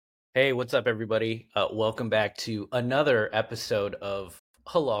Hey, what's up, everybody? Welcome back to another episode of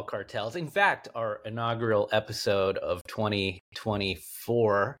Halal Cartels. In fact, our inaugural episode of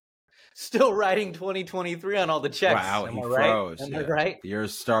 2024. Still writing 2023 on all the checks. Wow, Am he I right? froze. Am I Yeah. right? The year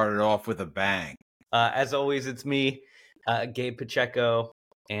started off with a bang. As always, it's me, Gabe Pacheco,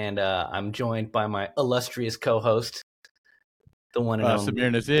 and I'm joined by my illustrious co-host, the one and only.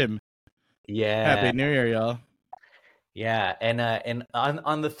 Samir Nazim. Yeah, Happy New Year, y'all. yeah, and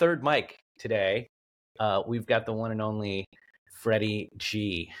on the third mic today, we've got the one and only Freddy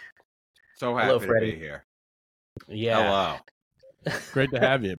G. So happy Hello, to Freddy. be here. Yeah. Hello. Great to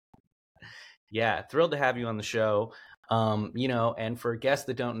have you. Yeah, thrilled to have you on the show. And for guests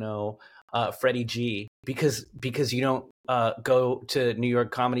that don't know, Freddie G, because you don't go to New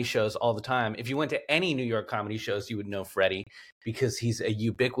York comedy shows all the time. If you went to any New York comedy shows, you would know Freddie because he's a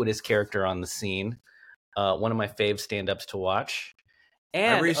ubiquitous character on the scene. One of my fave stand-ups to watch.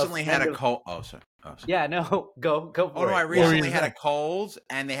 And I recently had a cold. Oh, sorry. Yeah, no, go for it. Oh, no, I recently had a cold,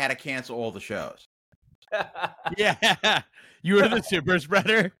 and they had to cancel all the shows. Yeah. You were the super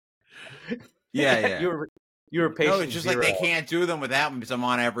spreader. Yeah. You were patient. No, it's just like they can't do them without me because I'm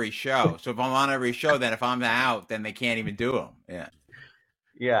on every show. So if I'm on every show, then if I'm out, then they can't even do them. Yeah.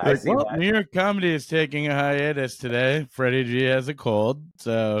 Yeah, Like, well, New York comedy is taking a hiatus today. Freddie G has a cold,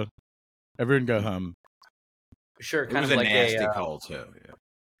 so everyone go home. Sure, It kind was of a like nasty cold too. Yeah.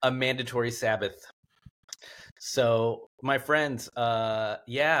 A mandatory Sabbath. So, my friends, Samir,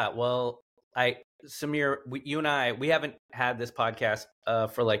 you and I, we haven't had this podcast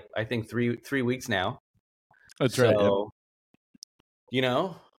for like I think three weeks now. That's right.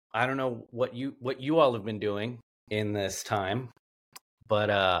 Yep. I don't know what you all have been doing in this time, but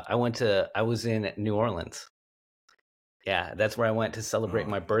I was in New Orleans. Yeah, that's where I went to celebrate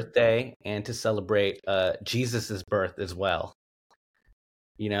my birthday and to celebrate Jesus's birth as well.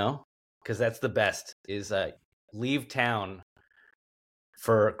 Because that's the best is leave town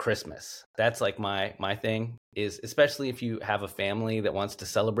for Christmas. That's like my thing is, especially if you have a family that wants to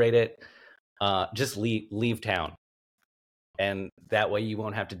celebrate it, just leave town. And that way you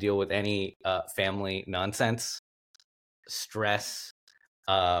won't have to deal with any family nonsense, stress,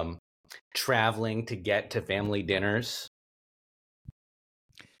 traveling to get to family dinners.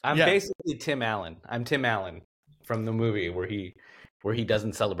 I'm basically Tim Allen. I'm Tim Allen from the movie where he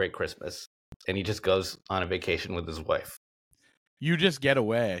doesn't celebrate Christmas and he just goes on a vacation with his wife. You just get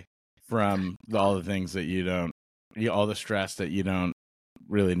away from all the things that all the stress that you don't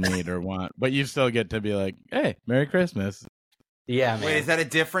really need or want, but you still get to be like, hey, Merry Christmas. Yeah, man. Wait, is that a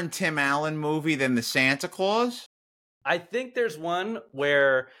different Tim Allen movie than the Santa Claus? I think there's one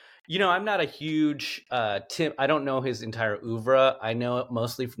where, I'm not a huge Tim. I don't know his entire oeuvre. I know it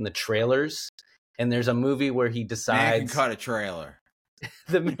mostly from the trailers. And there's a movie where he decides. Man can cut a trailer.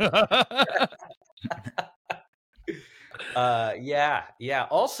 Yeah.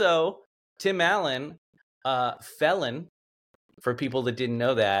 Also, Tim Allen, felon. For people that didn't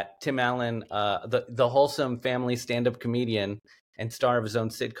know that, Tim Allen, the wholesome family stand-up comedian and star of his own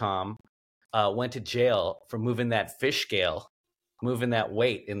sitcom, went to jail for moving that fish scale, moving that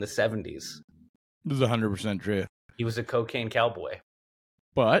weight in the 70s. This is 100% true. He was a cocaine cowboy.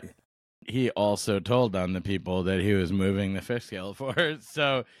 But he also told on the people that he was moving the fish scale for.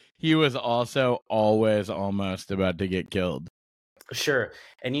 So he was also always almost about to get killed. Sure.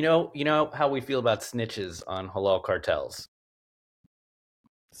 And you know how we feel about snitches on Halal Cartels.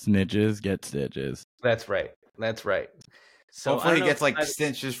 Snitches get stitches. That's right. So hopefully he gets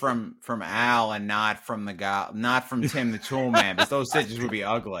stitches from Al and not from Tim the Tool Man, because those stitches would be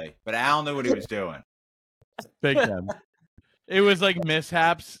ugly. But Al knew what he was doing. Big time. It was like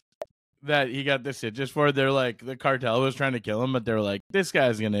mishaps that he got the stitches for. They're like, the cartel was trying to kill him, but they're like, this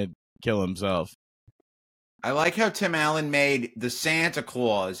guy's gonna kill himself. I like how Tim Allen made the Santa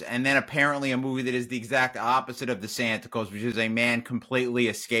Claus, and then apparently a movie that is the exact opposite of the Santa Claus, which is a man completely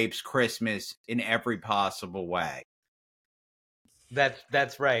escapes Christmas in every possible way.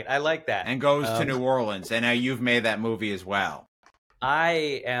 That's right. I like that. And goes to New Orleans, and now you've made that movie as well.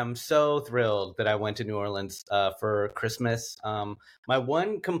 I am so thrilled that I went to New Orleans for Christmas. My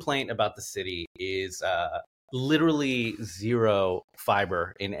one complaint about the city is literally zero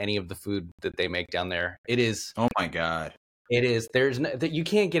fiber in any of the food that they make down there. It is. Oh my God. It is. You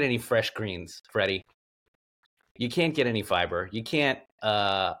can't get any fresh greens, Freddie. You can't get any fiber. You can't.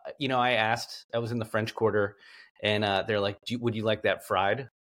 I asked. I was in the French Quarter, and they're like, "Would you like that fried?"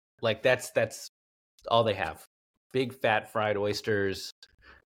 Like that's all they have. Big fat fried oysters,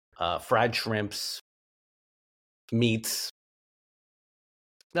 fried shrimps, meats.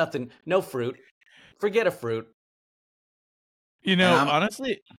 Nothing. No fruit. Forget a fruit.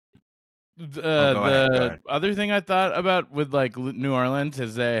 Honestly, Go ahead. The other thing I thought about with like New Orleans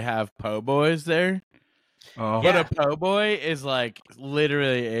is they have po' boys there. Oh, But Yeah. a po' boy is like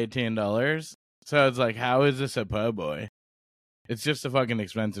literally $18. So it's like, how is this a po' boy? It's just a fucking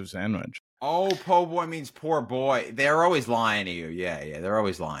expensive sandwich. Oh, po' boy means poor boy. They're always lying to you. Yeah, they're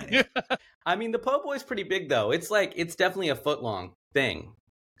always lying to you. I mean, the po' boy's pretty big though. It's definitely a foot long thing.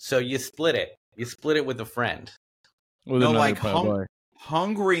 So you split it. You split it with a friend. With No, another like po' boy.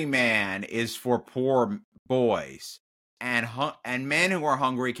 hungry man is for poor boys, and men who are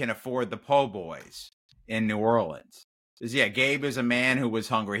hungry can afford the po' boys in New Orleans. 'Cause, yeah, Gabe is a man who was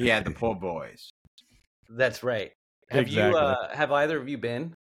hungry. He had the po' boys. That's right. Have Exactly. have either of you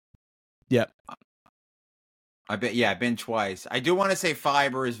been? Yep. I've been twice. I do want to say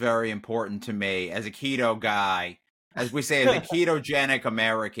fiber is very important to me as a keto guy. As we say, as a ketogenic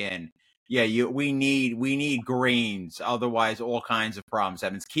American, we need greens. Otherwise, all kinds of problems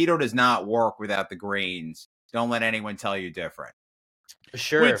happen. Keto does not work without the greens. Don't let anyone tell you different.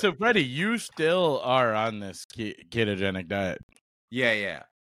 Sure. Wait, so Freddy, you still are on this ketogenic diet? Yeah.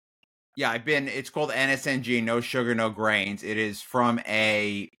 It's called NSNG, no sugar, no grains. It is from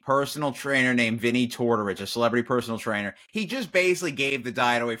a personal trainer named Vinny Tortorich, a celebrity personal trainer. He just basically gave the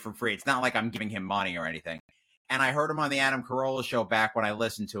diet away for free. It's not like I'm giving him money or anything. And I heard him on the Adam Carolla show back when I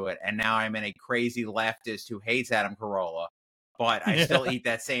listened to it. And now I'm in a crazy leftist who hates Adam Carolla. But I still eat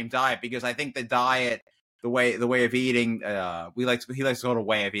that same diet because I think the diet, the way of eating, he likes to go to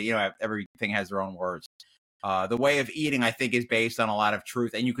way of eating. Everything has their own words. The way of eating, I think, is based on a lot of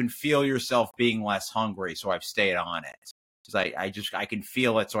truth, and you can feel yourself being less hungry. So I've stayed on it because I can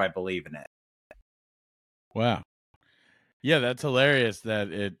feel it, so I believe in it. Wow. Yeah, that's hilarious that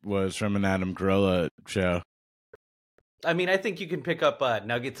it was from an Adam Carolla show. I mean, I think you can pick up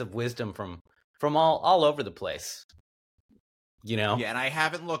nuggets of wisdom from all over the place. You know? Yeah, and I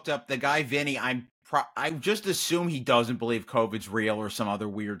haven't looked up the guy Vinny. I just assume he doesn't believe COVID's real or some other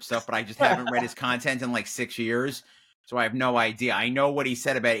weird stuff, but I just haven't read his content in like 6 years, so I have no idea. I know what he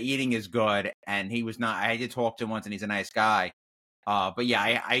said about eating is good, and he was not. I did talk to him once, and he's a nice guy. But yeah,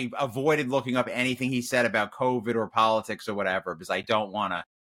 I avoided looking up anything he said about COVID or politics or whatever because I don't want to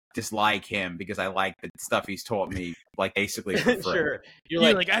dislike him because I like the stuff he's taught me, like basically for free. Sure. You're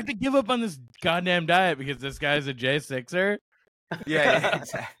like, I have to give up on this goddamn diet because this guy's a J6er. Yeah,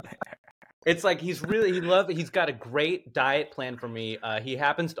 exactly. It's like he's got a great diet plan for me. He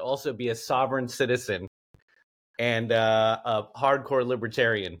happens to also be a sovereign citizen and a hardcore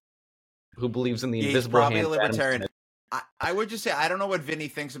libertarian who believes in the invisible He's probably hand. a libertarian. I would just say, I don't know what Vinny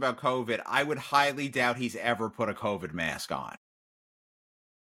thinks about COVID. I would highly doubt he's ever put a COVID mask on.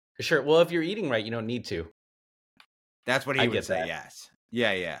 Sure. Well, if you're eating right, you don't need to. That's what he would say, yes.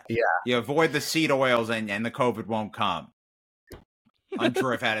 Yeah. Yeah. You avoid the seed oils and the COVID won't come. I'm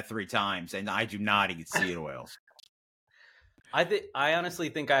sure I've had it 3 times, and I do not eat seed oils. I honestly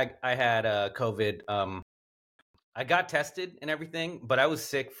think I had COVID. I got tested and everything, but I was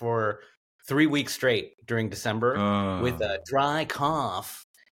sick for 3 weeks straight during December with a dry cough.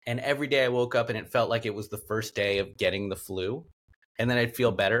 And every day I woke up and it felt like it was the first day of getting the flu. And then I'd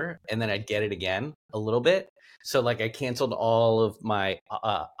feel better, and then I'd get it again a little bit. So like I canceled all of my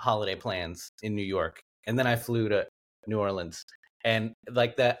holiday plans in New York, and then I flew to New Orleans. And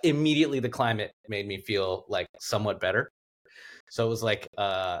like immediately the climate made me feel like somewhat better. So it was like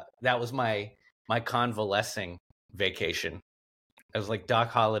that was my convalescing vacation. I was like Doc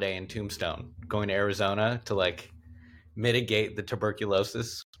Holliday in Tombstone, going to Arizona to like mitigate the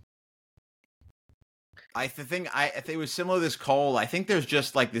tuberculosis. I think it was similar to this cold. I think there's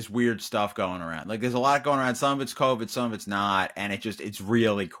just like this weird stuff going around. Like there's a lot going around. Some of it's COVID, some of it's not, and it's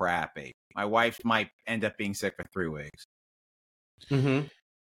really crappy. My wife might end up being sick for 3 weeks. Mm-hmm.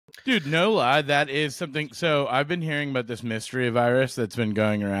 Dude, no lie, that is something. So I've been hearing about this mystery virus that's been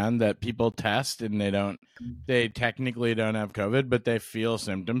going around that people test and they technically don't have COVID, but they feel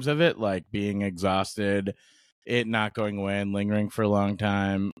symptoms of it, like being exhausted, it not going away and lingering for a long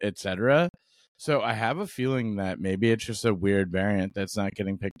time, etc. So I have a feeling that maybe it's just a weird variant that's not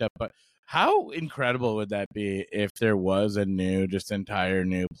getting picked up. But how incredible would that be if there was a entire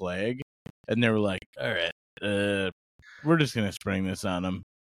new plague, and they were like, all right, we're just going to spring this on them.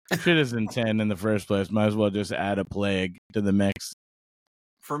 Shit isn't 10 in the first place. Might as well just add a plague to the mix.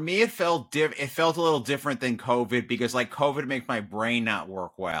 For me, it felt a little different than COVID because like COVID makes my brain not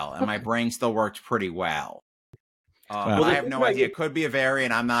work well, and my brain still works pretty well. I have no idea. It could be a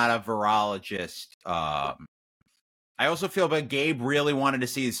variant. I'm not a virologist. I also feel that Gabe really wanted to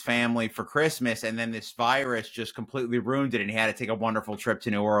see his family for Christmas, and then this virus just completely ruined it, and he had to take a wonderful trip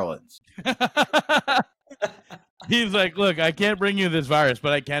to New Orleans. He's like, look, I can't bring you this virus,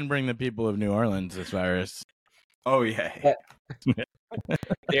 but I can bring the people of New Orleans this virus. Oh yeah.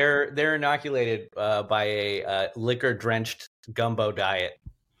 They're inoculated by a liquor drenched gumbo diet,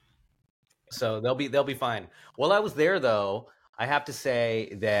 so they'll be fine. While I was there, though, I have to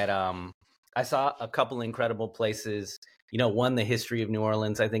say that I saw a couple incredible places. You know, one, the history of New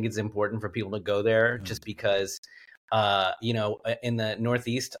Orleans. I think it's important for people to go there, just because you know, in the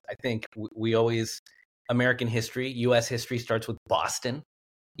Northeast, I think we always American history, U.S. history starts with Boston,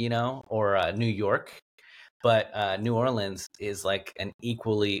 you know, or New York. But New Orleans is like an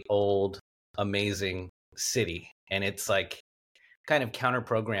equally old, amazing city, and it's like kind of counter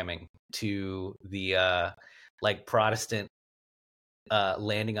programming to the like Protestant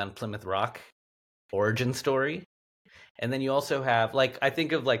landing on Plymouth Rock origin story. And then you also have, like, I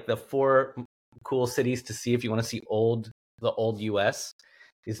think of like the four cool cities to see if you want to see the old U.S.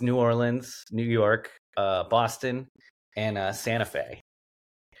 is New Orleans, New York, Boston, and Santa Fe.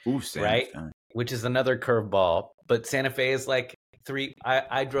 Ooh, Santa Right? Fe. Which is another curveball. But Santa Fe is like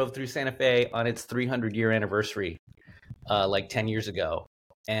I drove through Santa Fe on its 300-year anniversary, like 10 years ago,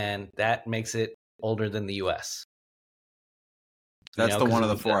 and that makes it older than the U.S. That's the 'cause one it of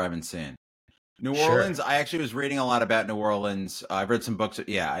the was four I haven't seen. New Sure. Orleans. I actually was reading a lot about New Orleans. I've read some books.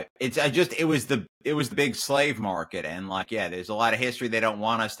 Yeah, it was the big slave market, and like, yeah, there's a lot of history they don't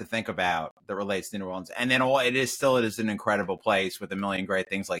want us to think about that relates to New Orleans. And then it is an incredible place with a million great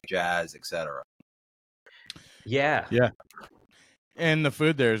things like jazz, etc. Yeah. And the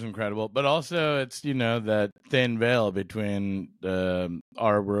food there is incredible, but also it's, you know, that thin veil between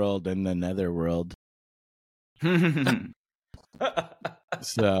our world and the netherworld.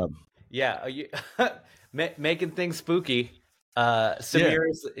 So Yeah, making things spooky. Samir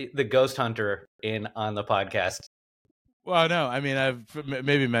is the ghost hunter on the podcast. well, no, I mean, I've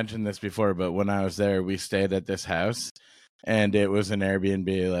maybe mentioned this before, but when I was there, we stayed at this house, and it was an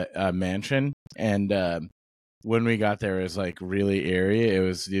Airbnb mansion. And when we got there, it was like really eerie. It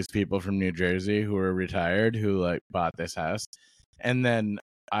was these people from New Jersey who were retired who like bought this house, and then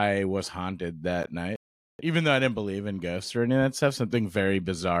I was haunted that night. Even though I didn't believe in ghosts or any of that stuff, something very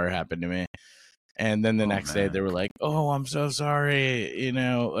bizarre happened to me. And then the next day, they were like, "Oh, I'm so sorry. You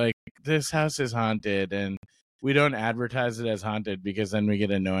know, like this house is haunted, and we don't advertise it as haunted because then we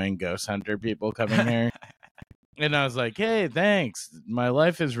get annoying ghost hunter people coming here." And I was like, "Hey, thanks. My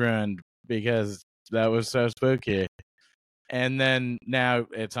life is ruined because that was so spooky." And then now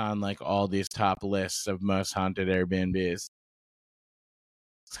it's on like all these top lists of most haunted Airbnbs.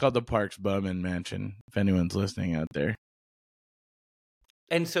 It's called the Parks Bowman Mansion, if anyone's listening out there.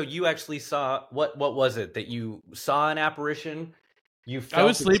 And so you actually saw what was it that you saw an apparition? You felt I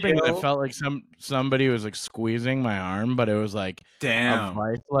was the sleeping and I chill? felt like somebody was like squeezing my arm, but it was like a Damn.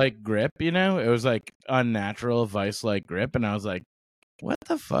 vice-like grip, you know? It was like unnatural vice-like grip, and I was like, what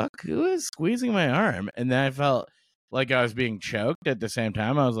the fuck? Who is squeezing my arm? And then I felt like I was being choked at the same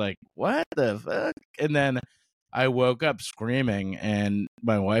time. I was like, what the fuck? And then I woke up screaming, and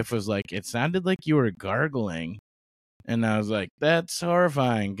my wife was like, it sounded like you were gargling. And I was like, that's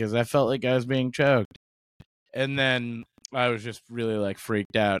horrifying because I felt like I was being choked. And then I was just really like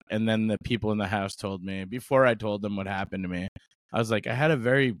freaked out. And then the people in the house told me, before I told them what happened to me, I was like, I had a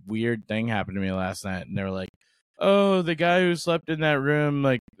very weird thing happen to me last night. And they were like, oh, the guy who slept in that room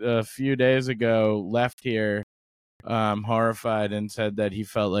like a few days ago left here horrified and said that he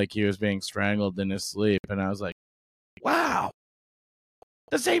felt like he was being strangled in his sleep. And I was like, wow,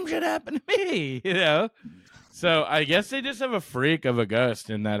 the same shit happened to me, you know? So I guess they just have a freak of a ghost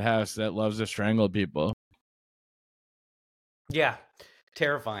in that house that loves to strangle people. Yeah,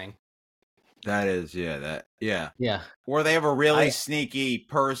 terrifying. That is, yeah. Yeah. Or they have a really sneaky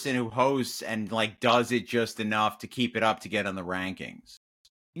person who hosts and like does it just enough to keep it up to get on the rankings.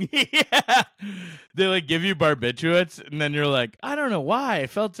 Yeah, they like give you barbiturates, and then you're like, I don't know why I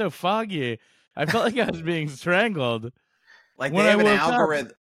felt so foggy. I felt like I was being strangled. Like When they have I an woke up-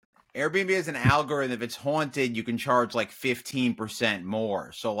 algorithm. Airbnb has an algorithm. If it's haunted, you can charge like 15%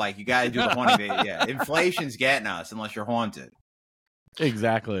 more. So like you got to do the haunting. Yeah, inflation's getting us unless you're haunted.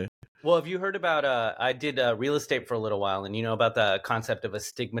 Exactly. Well, have you heard about I did real estate for a little while, and you know about the concept of a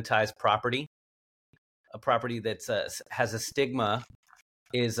stigmatized property? A property that's has a stigma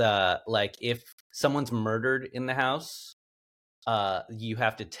is like if someone's murdered in the house, you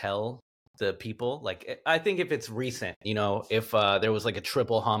have to tell the people. Like, I think if it's recent, you know, if there was like a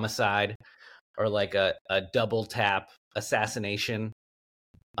triple homicide or like a double tap assassination,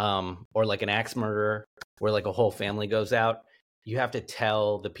 or like an axe murder where like a whole family goes out, you have to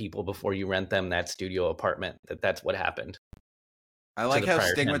tell the people before you rent them that studio apartment that that's what happened. I like how prior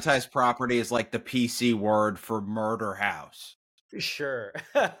 10. stigmatized property is like the PC word for murder house. Sure.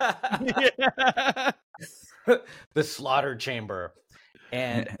 Yeah. The slaughter chamber.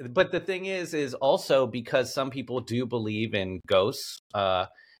 But the thing is also because some people do believe in ghosts,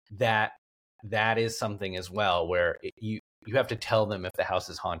 that is something as well where you have to tell them if the house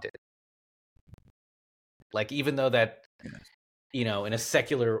is haunted. Like, even though that, you know, in a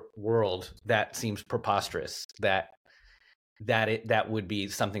secular world, that seems preposterous, that would be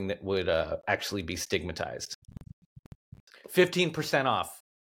something that would actually be stigmatized. 15% off.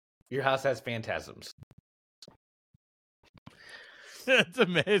 Your house has phantasms. That's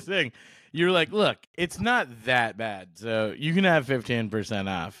amazing. You're like, look, it's not that bad, so you can have 15%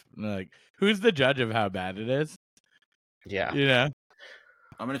 off. Like, who's the judge of how bad it is? Yeah. You know?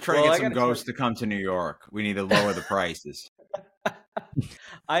 I'm going to try to get some ghosts to come to New York. We need to lower the prices.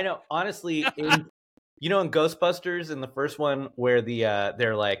 I know. Honestly, in Ghostbusters, in the first one where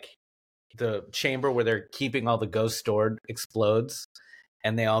they're like, the chamber where they're keeping all the ghosts stored explodes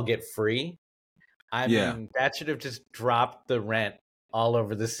and they all get free. I mean, that should have just dropped the rent all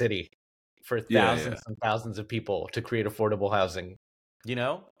over the city for thousands and thousands of people to create affordable housing. You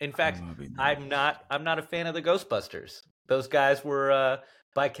know? In fact, I'm not a fan of the Ghostbusters. Those guys were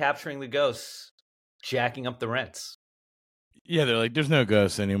by capturing the ghosts, jacking up the rents. Yeah, they're like, there's no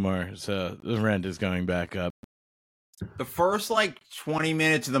ghosts anymore, so the rent is going back up. The first, 20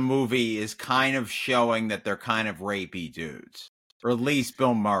 minutes of the movie is kind of showing that they're kind of rapey dudes. Or at least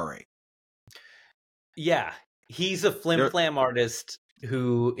Bill Murray. Yeah, he's a flim-flam artist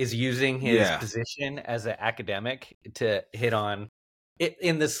who is using his position as an academic to hit on,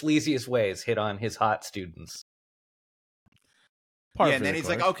 in the sleaziest ways, hit on his hot students. And then he's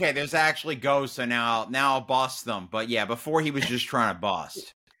like, okay, there's actually ghosts, and now I'll bust them. But yeah, before he was just trying to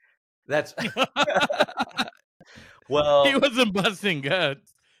bust. That's... Well... He wasn't busting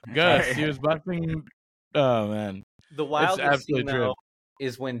ghosts. He was busting... Oh, man. The wildest scene, though,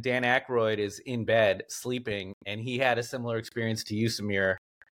 is when Dan Aykroyd is in bed sleeping, and he had a similar experience to you, Samir,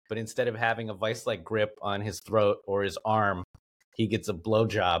 but instead of having a vice-like grip on his throat or his arm, he gets a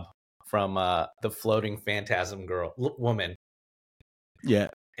blowjob from the floating phantasm woman. Yeah.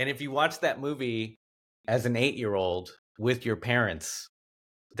 And if you watch that movie as an 8-year-old with your parents,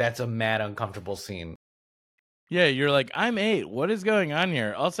 that's a mad uncomfortable scene. Yeah, you're like, I'm 8. What is going on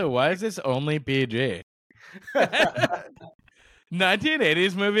here? Also, why is this only PG?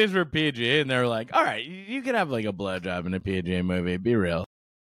 1980s movies were PG, and they're like, all right, you can have like a blowjob in a PG movie. Be real.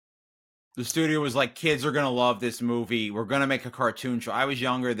 The studio was like, kids are going to love this movie. We're going to make a cartoon show. I was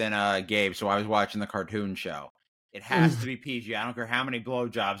younger than Gabe, so I was watching the cartoon show. It has to be PG. I don't care how many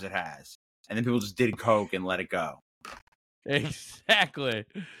blowjobs it has. And then people just did coke and let it go. Exactly.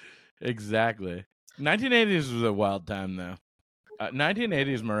 1980s was a wild time, though.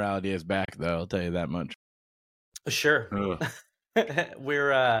 1980s morality is back, though. I'll tell you that much. Sure.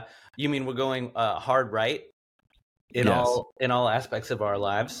 We're you mean we're going hard right in all aspects of our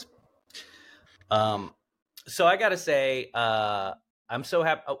lives. So I gotta say, I'm so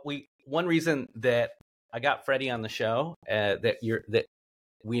happy. One reason that I got Freddy on the show, that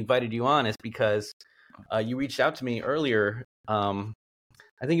we invited you on, is because you reached out to me earlier.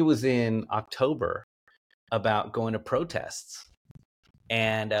 I think it was in October, about going to protests.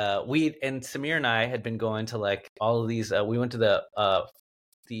 And Samir and I had been going to like all of these. We went to the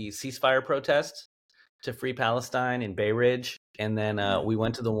ceasefire protest to free Palestine in Bay Ridge, and then we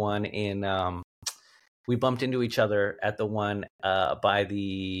went to the one in. We bumped into each other at the one by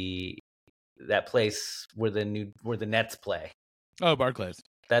that place where the Nets play. Oh, Barclays.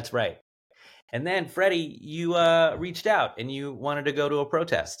 That's right. And then Freddy, you reached out and you wanted to go to a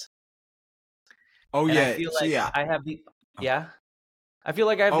protest. Oh, and yeah. I feel like I have the I feel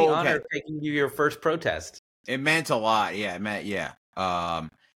like I have the honor of taking you your first protest. It meant a lot. Yeah, it meant,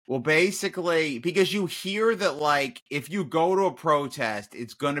 well, basically, because you hear that, like, if you go to a protest,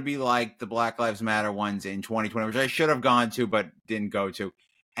 it's going to be like the Black Lives Matter ones in 2020, which I should have gone to but didn't go to.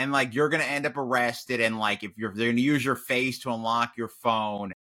 And, like, you're going to end up arrested. And, like, they're going to use your face to unlock your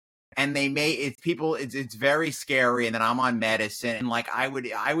phone. And it's very scary. And then I'm on medicine. And, like, I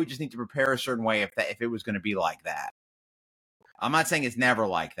would just need to prepare a certain way if it was going to be like that. I'm not saying it's never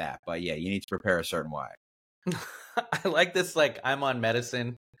like that, but yeah, you need to prepare a certain way. I like this, like, I'm on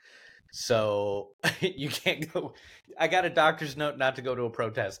medicine, so you can't go. I got a doctor's note not to go to a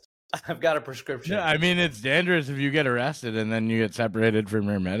protest. I've got a prescription. Yeah, I mean, it's dangerous if you get arrested and then you get separated from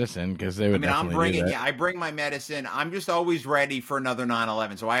your medicine, because they would. I bring my medicine. I'm just always ready for another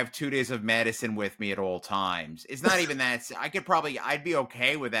 9/11. So I have 2 days of medicine with me at all times. It's not even that. I'd be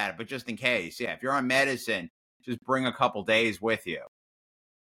okay with that, but just in case. Yeah, if you're on medicine, just bring a couple days with you.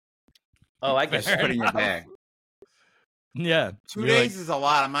 Oh, I guess Just put it in your bag. Yeah. 2 days is a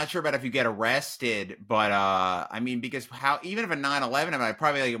lot. I'm not sure about if you get arrested, but I mean, because even if a 9/11, I'd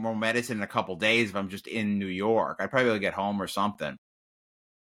probably get more medicine in a couple days if I'm just in New York. I'd probably get home or something.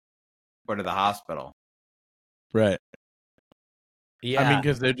 Go to the hospital. Right. Yeah. I mean,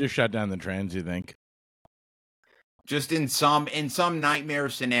 because they just shut down the trains, you think? Just in some nightmare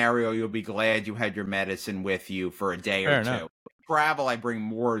scenario, you'll be glad you had your medicine with you for a day Fair or enough. two. Travel, I bring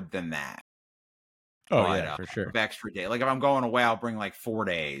more than that. Oh, But, yeah, for sure. Of extra day. Like if I'm going away, I'll bring like 4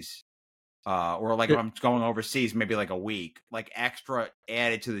 days. Or like if I'm going overseas, maybe like a week. Like extra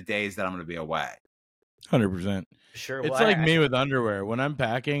added to the days that I'm going to be away. 100%. Sure. It's Well, like me with underwear. When I'm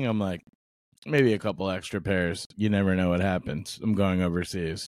packing, I'm like, maybe a couple extra pairs. You never know what happens. I'm going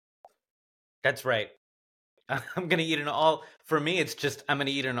overseas. That's right. I'm going to eat for me, it's just, I'm going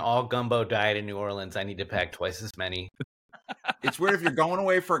to eat an all gumbo diet in New Orleans. I need to pack twice as many. It's weird if you're going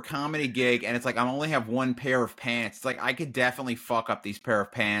away for a comedy gig and it's like, I only have one pair of pants. It's like, I could definitely fuck up these pair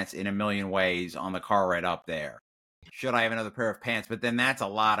of pants in a million ways on the car ride up there. Should I have another pair of pants? But then that's a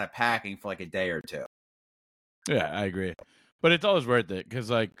lot of packing for like a day or two. Yeah, I agree. But it's always worth it because,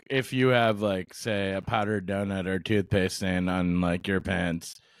 like, if you have, like, say, a powdered donut or toothpaste stain on, like, your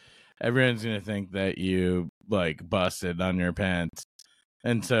pants, everyone's going to think that you, like, busted on your pants.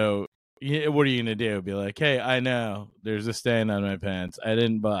 And so, what are you going to do? Be like, hey, I know there's a stain on my pants. I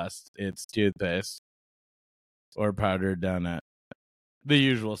didn't bust. It's toothpaste or powdered donut. The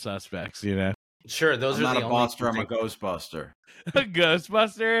usual suspects, you know? Sure. Those I'm are not the a only buster, I'm a ghostbuster. A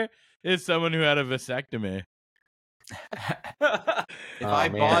ghostbuster is someone who had a vasectomy. If I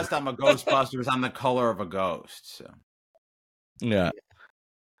bust, I'm a ghostbuster because I'm the color of a ghost. So. Yeah.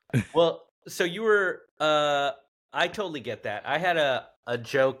 Well, so you were, I totally get that. I had a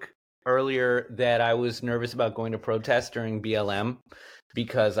joke earlier that I was nervous about going to protest during BLM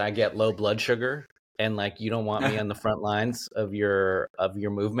because I get low blood sugar and like you don't want me on the front lines of your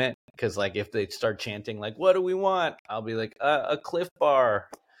movement because like if they start chanting like what do we want, I'll be like a Cliff Bar.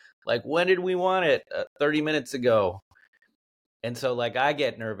 Like when did we want it? 30 minutes ago. And so like I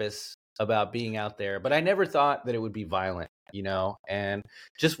get nervous about being out there, but I never thought that it would be violent, you know? And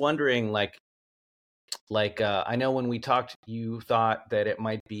just wondering like I know when we talked you thought that it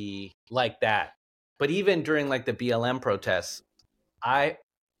might be like that. But even during like the BLM protests, I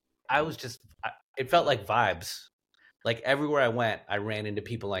was just it felt like vibes. Like everywhere I went, I ran into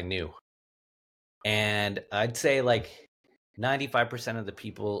people I knew. And I'd say like 95% of the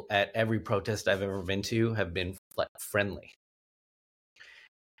people at every protest I've ever been to have been like friendly.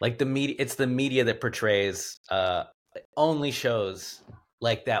 Like the media, it's the media that portrays only shows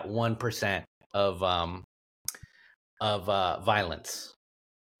like that 1% of violence.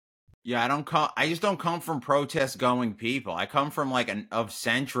 Yeah, I just don't come from protest going people. I come from like of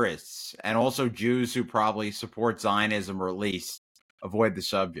centrists and also Jews who probably support Zionism or at least avoid the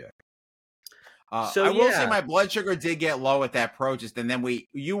subject. I will say my blood sugar did get low at that protest, and then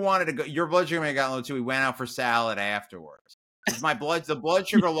you wanted to go. Your blood sugar got low too. We went out for salad afterwards. The blood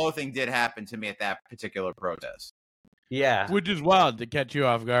sugar low thing did happen to me at that particular protest. Yeah, which is wild to catch you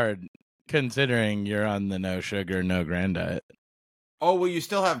off guard, considering you're on the no sugar, no grain diet. Oh well, you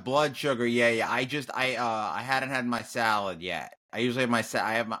still have blood sugar. Yeah. I hadn't had my salad yet. I usually have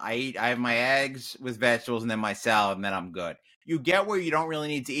I have my eggs with vegetables and then my salad, and then I'm good. You get where you don't really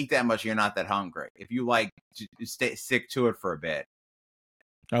need to eat that much. You're not that hungry if you like stick to it for a bit.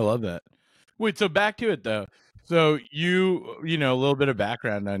 I love that. Wait, so back to it though. So you know, a little bit of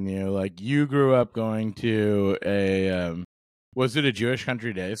background on you. Like you grew up going to a, was it a Jewish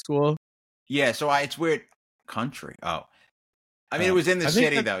country day school? Yeah. So it's weird. Country. Oh, I mean, it was in the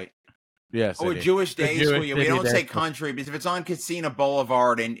city though. Yes. Yeah, a Jewish day school. Yeah, we don't say country because if it's on Casino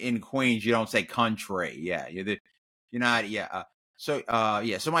Boulevard in Queens, you don't say country. Yeah, you're not. Yeah. So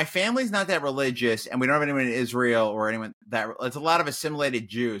my family's not that religious, and we don't have anyone in Israel or anyone that. It's a lot of assimilated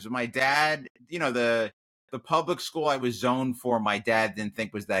Jews. My dad, the public school I was zoned for, my dad didn't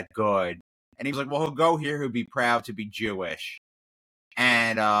think was that good, and he was like, "Well, he'll go here. He'll be proud to be Jewish."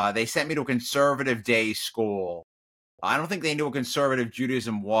 And they sent me to a conservative day school. I don't think they knew what conservative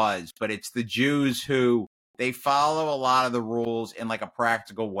Judaism was, but it's the Jews who they follow a lot of the rules in like a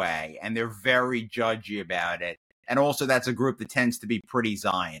practical way, and they're very judgy about it. And also that's a group that tends to be pretty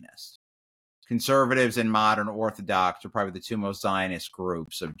Zionist. Conservatives and modern Orthodox are probably the two most Zionist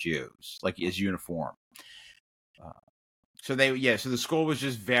groups of Jews, like is uniform. So the school was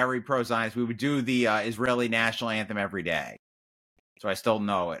just very pro-Zionist. We would do the Israeli national anthem every day. So I still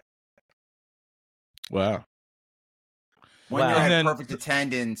know it. Wow. When you're Wow. at And then- perfect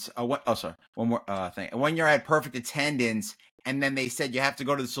attendance, sorry, one more thing. When you're at perfect attendance, and then they said you have to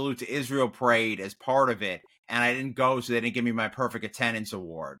go to the Salute to Israel parade as part of it, and I didn't go, so they didn't give me my perfect attendance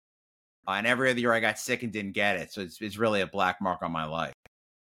award. And every other year I got sick and didn't get it, so it's really a black mark on my life.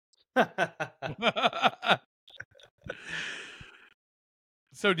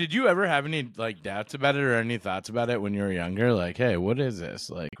 So did you ever have any like doubts about it or any thoughts about it when you were younger? Like, hey, what is this?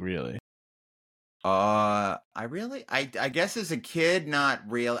 Like, really? I guess as a kid, not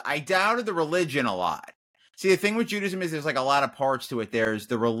really. I doubted the religion a lot. See, the thing with Judaism is there's like a lot of parts to it. There's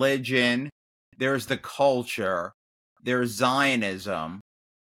the religion, there's the culture, there's Zionism,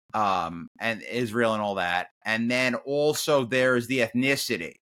 and Israel and all that. And then also there's the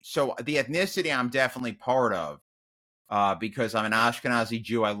ethnicity. So the ethnicity I'm definitely part of, because I'm an Ashkenazi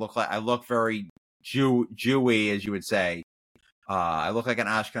Jew. I look very Jewy, as you would say. I look like an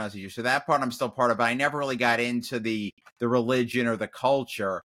Ashkenazi Jew. So that part I'm still part of, but I never really got into the religion or the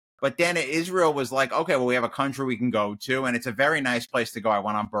culture. But then Israel was like, okay, well, we have a country we can go to, and it's a very nice place to go. I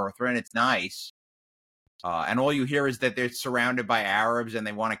went on birthright, and it's nice. And all you hear is that they're surrounded by Arabs and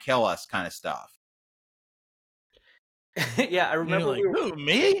they want to kill us kind of stuff. Yeah, I remember. You're like, who,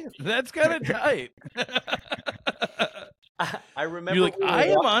 me? That's kind of tight. I remember. You're like, I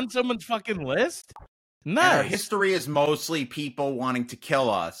am on someone's fucking list? And our Nice. history is mostly people wanting to kill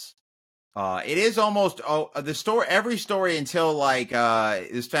us. It is almost the story. Every story until like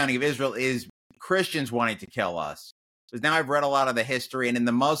this founding of Israel is Christians wanting to kill us. Because now I've read a lot of the history, and in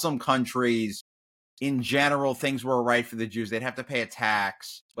the Muslim countries, in general, things were right for the Jews. They'd have to pay a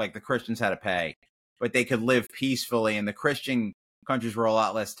tax, like the Christians had to pay, but they could live peacefully. And the Christian countries were a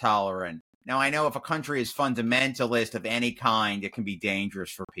lot less tolerant. Now I know if a country is fundamentalist of any kind, it can be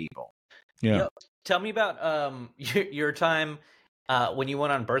dangerous for people. Yeah. Yo, tell me about your time when you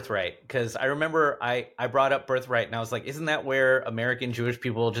went on Birthright, because I remember I brought up Birthright and I was like, isn't that where American Jewish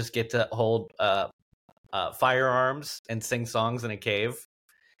people just get to hold firearms and sing songs in a cave?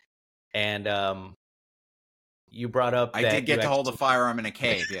 And you brought up I that did get to hold a firearm in a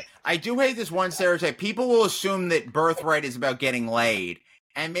cave. Yeah, I do hate this one stereotype. People will assume that Birthright is about getting laid,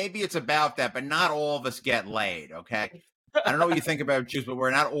 and maybe it's about that, but not all of us get laid. Okay. I don't know what you think about Jews, but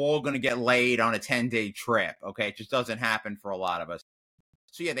we're not all going to get laid on a 10-day trip, okay? It just doesn't happen for a lot of us.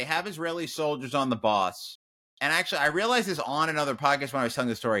 So, yeah, they have Israeli soldiers on the bus. And actually, I realized this on another podcast when I was telling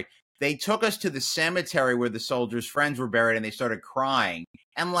the story. They took us to the cemetery where the soldiers' friends were buried, and they started crying.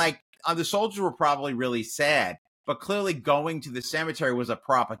 And, like, the soldiers were probably really sad, but clearly going to the cemetery was a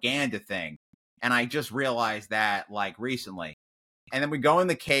propaganda thing. And I just realized that, like, recently. And then we go in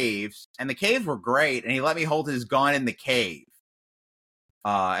the caves, and the caves were great, and he let me hold his gun in the cave.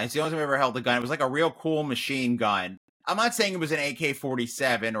 And it's the only time I've ever held a gun. It was like a real cool machine gun. I'm not saying it was an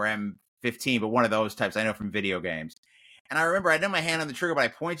AK-47 or M15, but one of those types I know from video games. And I remember I didn't have my hand on the trigger, but I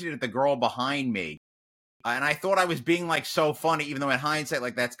pointed it at the girl behind me. And I thought I was being, like, so funny, even though in hindsight,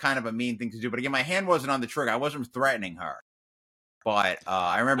 like, that's kind of a mean thing to do. But again, my hand wasn't on the trigger. I wasn't threatening her. But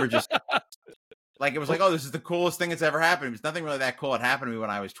I remember just... Like, it was like, oh, this is the coolest thing that's ever happened. It was nothing really that cool. It happened to me when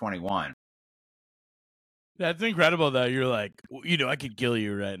I was 21. That's incredible, though. You're like, I could kill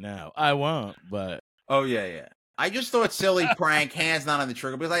you right now. I won't, but... Oh, yeah. I just thought silly prank, hands not on the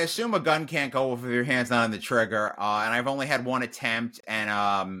trigger, because I assume a gun can't go off if your hand's not on the trigger. And I've only had one attempt,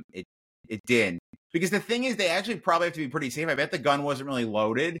 and it didn't. Because the thing is, they actually probably have to be pretty safe. I bet the gun wasn't really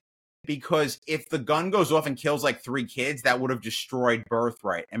loaded. Because if the gun goes off and kills like 3 kids, that would have destroyed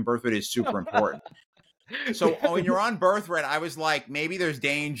Birthright. And Birthright is super important. So when you're on Birthright, I was like, maybe there's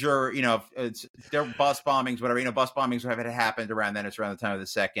danger, there are bus bombings, whatever. Bus bombings have happened around then. It's around the time of the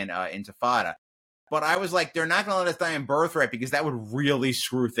second Intifada. But I was like, they're not going to let us die in Birthright because that would really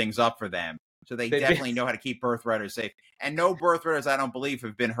screw things up for them. So they definitely know how to keep Birthrighters safe. And no Birthrighters, I don't believe,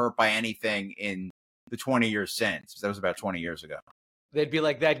 have been hurt by anything in the 20 years since. That was about 20 years ago. They'd be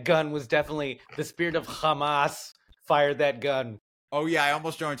like, that gun was definitely the spirit of Hamas fired that gun. Oh, yeah, I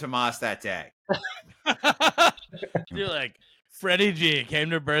almost joined Hamas that day. You're like, Freddy G came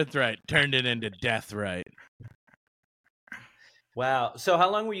to Birthright, turned it into Deathright. Wow. So how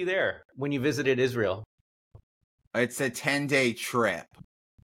long were you there when you visited Israel? It's a 10-day trip.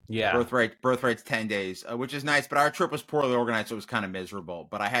 Yeah. Birthright's 10 days, which is nice, but our trip was poorly organized, so it was kind of miserable.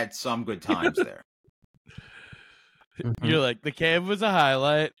 But I had some good times there. You're like, the cave was a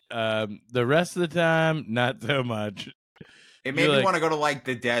highlight. The rest of the time, not so much. It made me want to go to, like,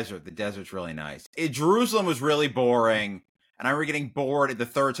 the desert. The desert's really nice. Jerusalem was really boring, and I remember getting bored at the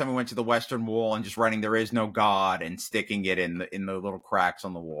third time we went to the Western Wall and just writing "There is no God" and sticking it in the little cracks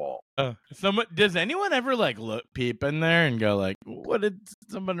on the wall. Does anyone ever, like, peep in there and go, like, what did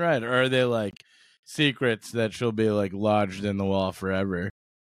someone write? Or are they like, secrets that she'll be like lodged in the wall forever.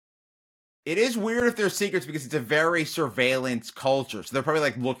 It is weird if they're secrets because it's a very surveillance culture. So they're probably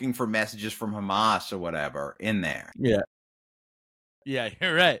like looking for messages from Hamas or whatever in there. Yeah. Yeah,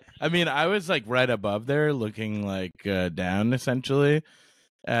 you're right. I mean, I was like right above there looking like down essentially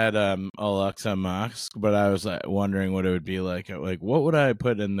at Al-Aqsa Mosque, but I was like wondering what it would be like. Like, what would I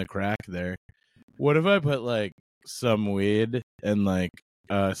put in the crack there? What if I put like some weed and like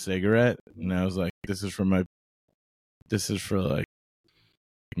a cigarette? And I was like, this is for like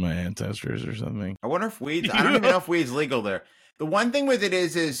my ancestors or something. I wonder if weed's, I don't even know if weed's legal there. The one thing with it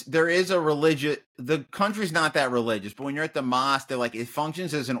is there is a religious, the country's not that religious, but when you're at the mosque, they're like, it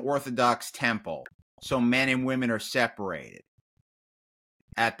functions as an Orthodox temple. So men and women are separated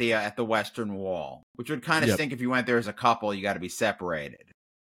at the Western Wall, which would kind of Yep. stink if you went there as a couple, you got to be separated.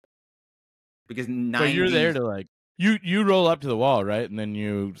 Because But you're there to like, you roll up to the wall, right? And then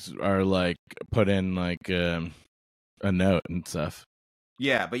you are like put in like a note and stuff.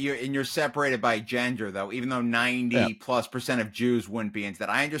 Yeah, but you're separated by gender though, even though 90+% of Jews wouldn't be into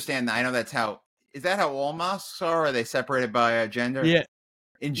that. I understand that. I know that's how, is that how all mosques are? Are they separated by gender? Yeah.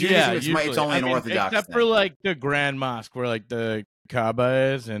 In Judaism, it's only an Orthodox except thing. for like the Grand Mosque where like the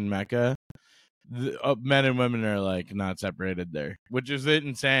Kaaba is in Mecca. Men and women are like not separated there, which is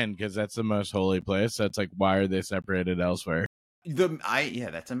insane because that's the most holy place. That's like, why are they separated elsewhere?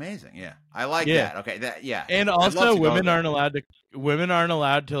 That's amazing. Yeah, I like that. Okay, and also women aren't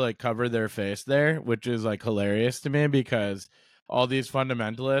allowed to like cover their face there, which is like hilarious to me because all these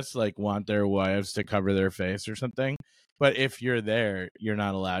fundamentalists like want their wives to cover their face or something, but if you're there, you're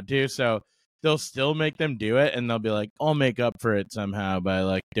not allowed to. So they'll still make them do it, and they'll be like, I'll make up for it somehow by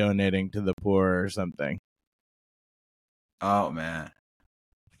like donating to the poor or something. Oh man.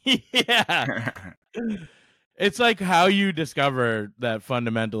 Yeah. It's like how you discover that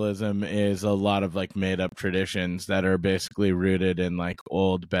fundamentalism is a lot of like made up traditions that are basically rooted in like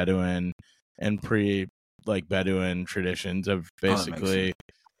old Bedouin and like Bedouin traditions of basically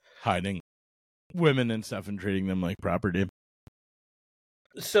hiding women and stuff and treating them like property.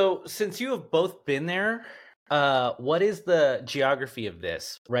 So, since you have both been there, what is the geography of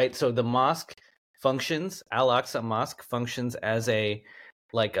this? Right. So the mosque functions, Al-Aqsa Mosque functions as a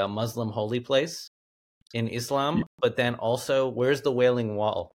Muslim holy place in Islam, but then also, where's the Wailing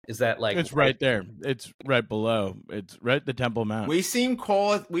Wall? Is that like it's right there? It's right below. It's right at the Temple Mount.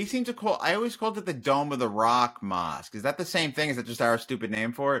 I always called it the Dome of the Rock Mosque. Is that the same thing? Is that just our stupid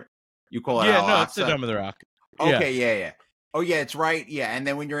name for it? You call it Al-Aqsa? No, it's the Dome of the Rock. Okay, yeah. Oh yeah, it's right. Yeah, and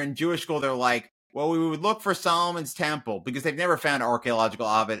then when you're in Jewish school, they're like, well, we would look for Solomon's temple because they've never found archaeological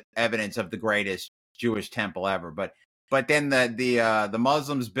evidence of the greatest Jewish temple ever. But then the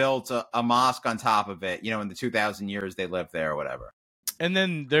Muslims built a mosque on top of it, in the 2,000 years they lived there or whatever. And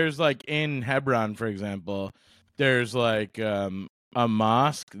then there's like in Hebron, for example, there's like a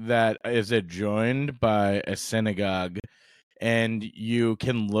mosque that is adjoined by a synagogue, and you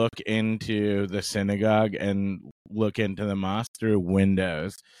can look into the synagogue and look into the mosque through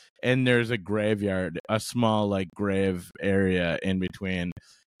windows. And there's a graveyard, a small like grave area in between.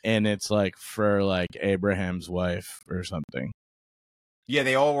 And it's like for like Abraham's wife or something. Yeah,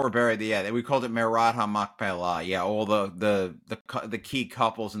 they all were buried. Yeah, we called it Merat HaMachpelah. Yeah, all the key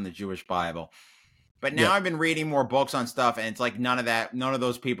couples in the Jewish Bible. But now I've been reading more books on stuff, and it's like none of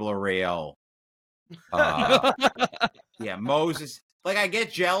those people are real. Yeah, Moses. Like, I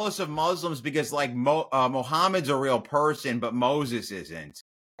get jealous of Muslims because like Muhammad's a real person, but Moses isn't.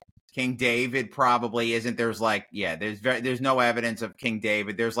 King David probably isn't. There's there's no evidence of King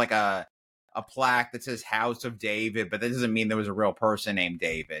David. There's like a plaque that says House of David, but that doesn't mean there was a real person named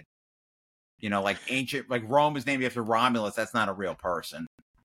David. Like Rome was named after Romulus. That's not a real person.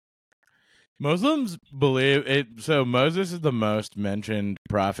 Muslims believe it. So Moses is the most mentioned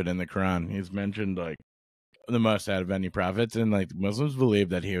prophet in the Quran. He's mentioned like the most out of any prophets, and like Muslims believe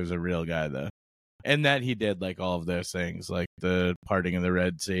that he was a real guy though, and that he did like all of those things, like the parting of the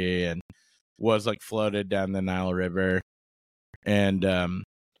Red Sea, and was like floated down the Nile River, and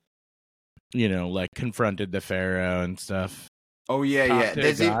like confronted the Pharaoh and stuff. Oh yeah.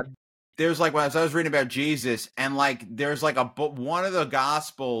 There's like when I was reading about Jesus, and like there's like one of the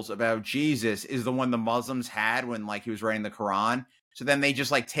Gospels about Jesus is the one the Muslims had when like he was writing the Quran. So then they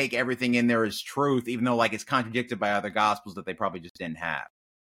just like take everything in there as truth, even though like it's contradicted by other Gospels that they probably just didn't have.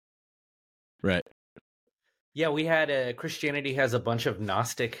 Right. Yeah, we had Christianity has a bunch of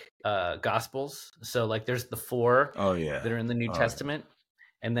Gnostic Gospels. So like there's the 4 that are in the New Testament,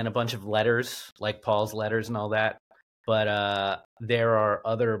 and then a bunch of letters, like Paul's letters and all that. But there are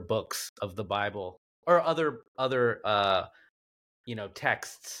other books of the Bible or other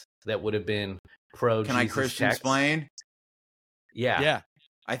texts that would have been pro Can I Jesus Christian text. explain? Yeah. Yeah.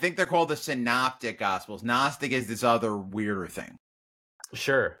 I think they're called the Synoptic Gospels. Gnostic is this other weirder thing.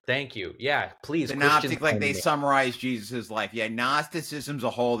 Sure. Thank you. Yeah, please. Synoptic, like they me. summarize Jesus' life. Yeah, Gnosticism's a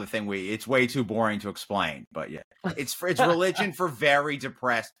whole other thing. It's way too boring to explain. But yeah, it's religion for very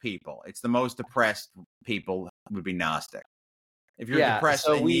depressed people. It's the most depressed people would be Gnostic. If you're depressed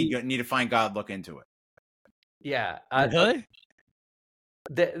so and need to find God, look into it. Yeah. Really?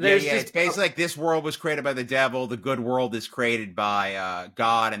 It's basically like this world was created by the devil. The good world is created by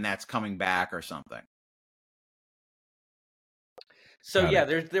God, and that's coming back or something. So yeah,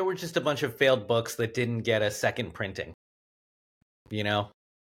 there were just a bunch of failed books that didn't get a second printing. You know,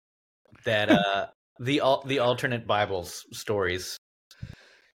 that the alternate Bibles stories.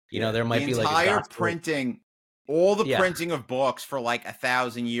 You know, there might be like a entire gospel. printing. All the printing of books for like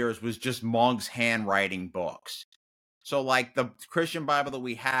 1,000 years was just monks handwriting books. So like the Christian Bible that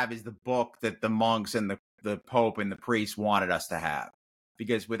we have is the book that the monks and the Pope and the priests wanted us to have.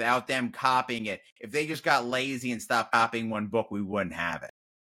 Because without them copying it, if they just got lazy and stopped copying one book, we wouldn't have it.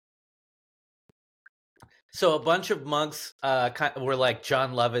 So a bunch of monks were like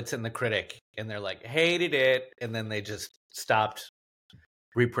John Lovitz and the Critic, and they're like, hated it, and then they just stopped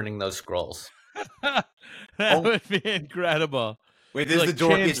reprinting those scrolls. That would be incredible. Wait, this is the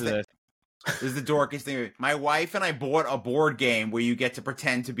dorkiest thing. This is the dorkiest thing. My wife and I bought a board game where you get to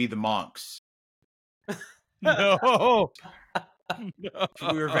pretend to be the monks. No.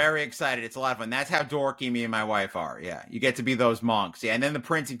 We were very excited. It's a lot of fun. That's how dorky me and my wife are. Yeah, you get to be those monks. Yeah, and then the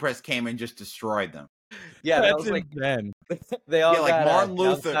printing press came and just destroyed them. Yeah, that was like they all like got, Martin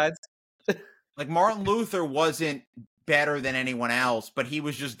Luther. downsides. Like Martin Luther wasn't better than anyone else, but he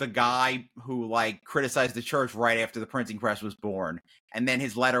was just the guy who like criticized the church right after the printing press was born, and then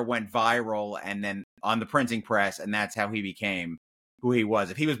his letter went viral, and then on the printing press, and that's how he became who he was.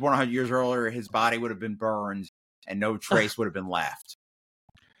 If he was born 100 years earlier, his body would have been burned, and no trace would have been left.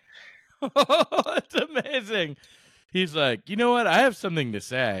 That's amazing. He's like, you know what? I have something to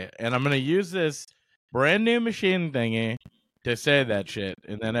say, and I'm going to use this brand new machine thingy to say that shit.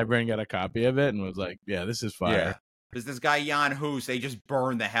 And then everyone got a copy of it and was like, yeah, this is fire. Yeah. Because this guy, Jan Hus, they just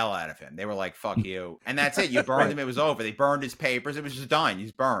burned the hell out of him. They were like, fuck you. And that's it. You burned him. It was over. They burned his papers. It was just done.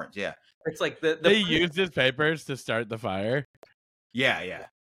 He's burned. Yeah. It's like they used his papers to start the fire. Yeah.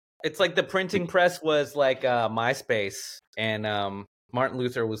 It's like the printing press was like MySpace, and Martin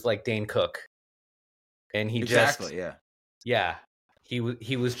Luther was like Dane Cook, and he he was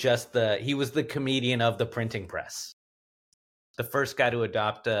the comedian of the printing press, the first guy to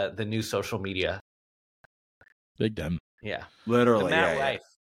adopt the new social media. Big dumb. Yeah, literally. The Matt Rife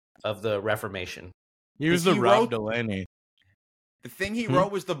of the Reformation. He was the Rob Delaney. The thing he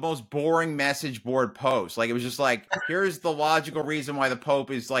wrote was the most boring message board post. Like, it was just like, here's the logical reason why the Pope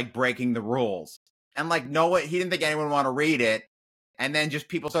is like breaking the rules. And like, he didn't think anyone would want to read it. And then just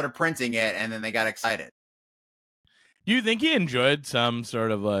people started printing it, and then they got excited. Do you think he enjoyed some sort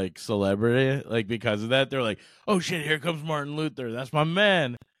of like celebrity? Like, because of that, they're like, oh shit, here comes Martin Luther. That's my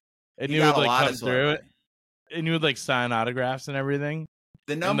man. And he would like come through it. And you would like sign autographs and everything.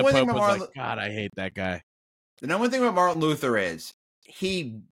 The number one thing about like, God, I hate that guy. The number one thing about Martin Luther is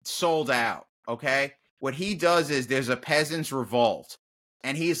he sold out, okay? What he does is there's a peasants' revolt,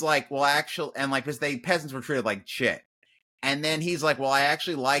 and he's like, well, actually, and like, because peasants were treated like shit. And then he's like, well, I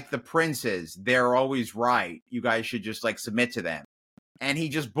actually like the princes. They're always right. You guys should just like submit to them. And he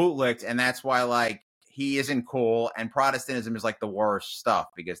just bootlicked, and that's why like he isn't cool, and Protestantism is like the worst stuff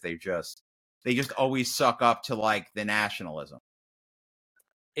because they just always suck up to like the nationalism.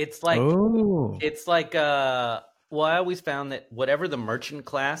 It's like, well, I always found that whatever the merchant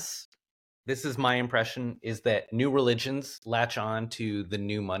class, this is my impression, is that new religions latch on to the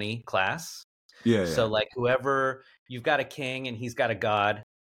new money class. Yeah. So like whoever, you've got a king and he's got a god,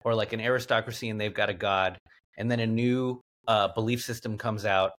 or like an aristocracy and they've got a god, and then a new belief system comes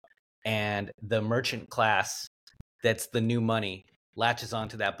out, and the merchant class, that's the new money, latches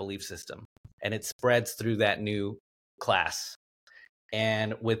onto that belief system, and it spreads through that new class.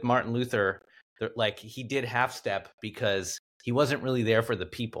 And with Martin Luther, like he did half step because he wasn't really there for the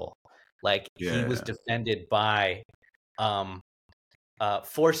people. Like he was defended by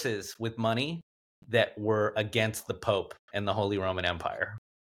forces with money that were against the Pope and the Holy Roman Empire.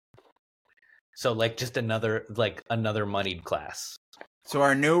 So like just another moneyed class. So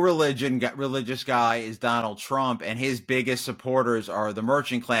our new religious guy is Donald Trump, and his biggest supporters are the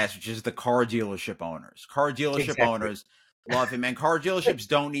merchant class, which is the car dealership owners. Car dealership owners love him, and car dealerships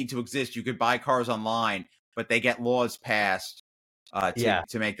don't need to exist. You could buy cars online, but they get laws passed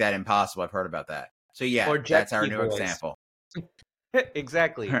to make that impossible. I've heard about that. So yeah, that's our new example.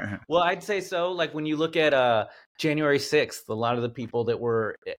 Exactly. Well, I'd say so. Like when you look at January 6th, a lot of the people that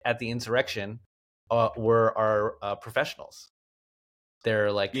were at the insurrection were our professionals.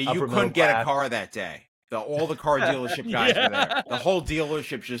 They're like Yeah, you upper middle couldn't get a class. car that day. All the car dealership guys were there. The whole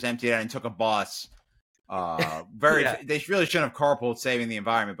dealership just emptied out and took a bus. Yeah. They really shouldn't have carpooled, saving the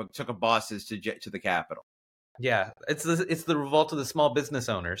environment, but took a buses to get to the Capitol. Yeah, it's the revolt of the small business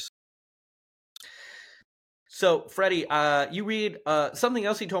owners. So, Freddie, you read something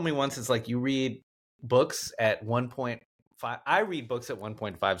else you told me once is like you read books at 1.5. I read books at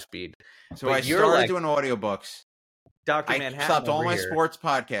 1.5 speed. So but I you're started like doing audiobooks. Dr. I Manhattan stopped all over my here. sports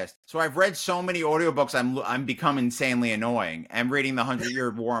podcasts. So I've read so many audiobooks, I'm become insanely annoying. And reading the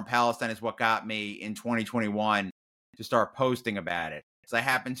 100-Year War in Palestine is what got me in 2021 to start posting about it. So I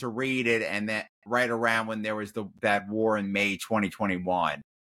happened to read it, and that right around when there was that war in May 2021.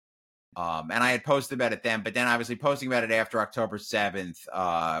 And I had posted about it then, but then obviously posting about it after October 7th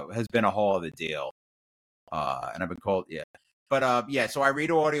has been a whole other deal. And I've been called, yeah. But yeah, so I read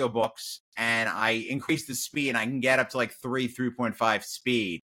audiobooks and I increase the speed, and I can get up to like 3.5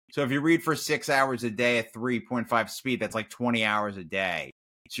 speed. So if you read for 6 hours a day at 3.5 speed, that's like 20 hours a day.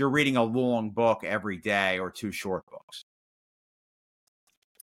 So you're reading a long book every day or 2 short books.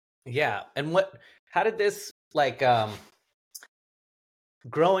 Yeah, and how did this like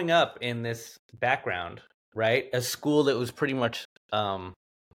growing up in this background, right? A school that was pretty much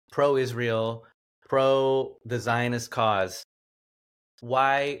pro-Israel, pro the Zionist cause.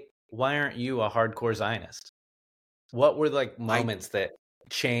 Why aren't you a hardcore Zionist? What were like moments that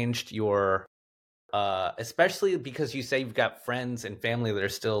changed your especially because you say you've got friends and family that are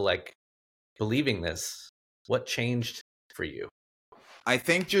still like believing this. What changed for you? I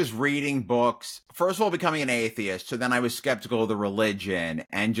think just reading books, first of all, becoming an atheist. So then I was skeptical of the religion,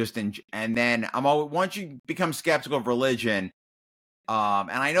 and then once you become skeptical of religion,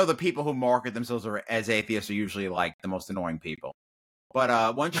 and I know the people who market themselves as atheists are usually like the most annoying people.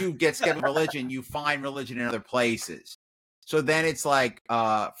 But once you get skeptical of religion, you find religion in other places. So then it's like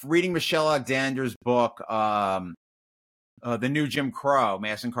reading Michelle Alexander's book, The New Jim Crow,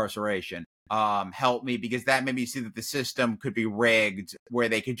 Mass Incarceration, helped me because that made me see that the system could be rigged, where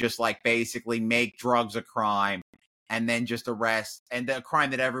they could just like basically make drugs a crime and then just arrest, and a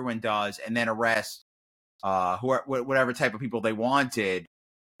crime that everyone does, and then arrest whatever type of people they wanted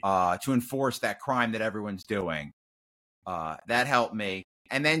to enforce that crime that everyone's doing. That helped me.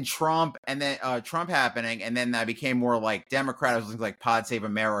 And then Trump happening, and then I became more like Democrat. I was like Pod Save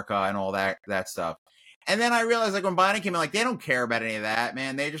America and all that stuff. And then I realized, like, when Biden came in, like, they don't care about any of that,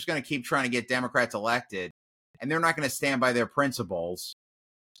 man. They're just going to keep trying to get Democrats elected, and they're not going to stand by their principles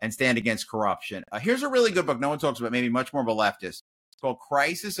and stand against corruption. Here's a really good book no one talks about, maybe much more of a leftist. It's called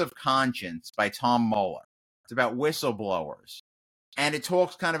Crisis of Conscience by Tom Mueller. It's about whistleblowers. And it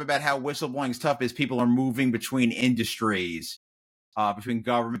talks kind of about how whistleblowing is tough as people are moving between industries, between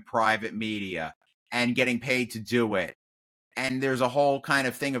government, private media, and getting paid to do it. And there's a whole kind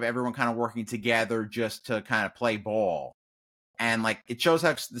of thing of everyone kind of working together just to kind of play ball. And like, it shows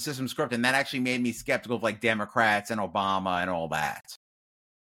how the system's corrupt. And that actually made me skeptical of like Democrats and Obama and all that.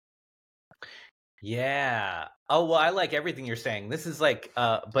 Yeah. Oh, well, I like everything you're saying. This is like,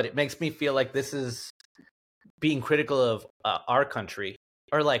 but it makes me feel like this is being critical of our country,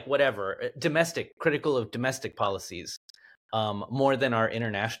 or like whatever, critical of domestic policies, more than our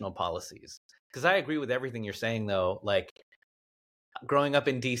international policies. Because I agree with everything you're saying, though. Like, growing up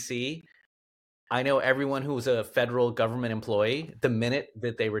in DC, I know everyone who was a federal government employee, the minute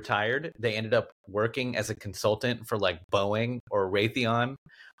that they retired, they ended up working as a consultant for like Boeing or Raytheon,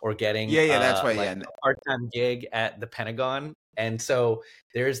 or getting that's why, a part-time gig at the Pentagon. And so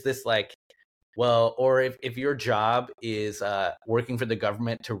there's this like, well, or if your job is working for the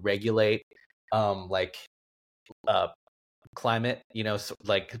government to regulate climate, so,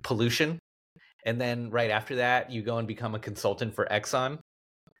 like pollution, and then right after that you go and become a consultant for Exxon.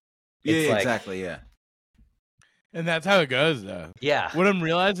 Exactly. And that's how it goes, though. Yeah. What I'm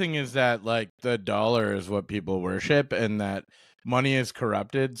realizing is that like the dollar is what people worship, and that money is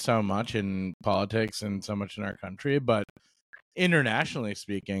corrupted so much in politics and so much in our country. But internationally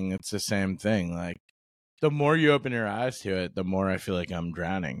speaking, it's the same thing. Like, the more you open your eyes to it, the more I feel like I'm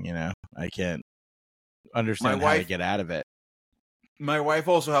drowning. I can't understand how to get out of it. My wife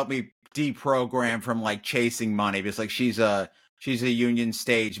also helped me deprogram from like chasing money, because like she's a union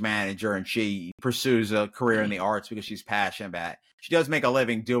stage manager, and she pursues a career in the arts because she's passionate about it. She does make a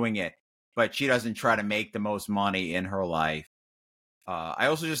living doing it, but she doesn't try to make the most money in her life. I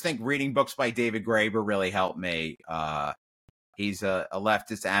also just think reading books by David Graeber really helped me. He's a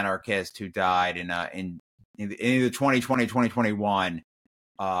leftist anarchist who died in in either 2020, 2021.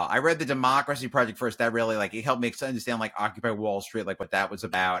 I read the Democracy Project first. That really it helped me understand Occupy Wall Street, what that was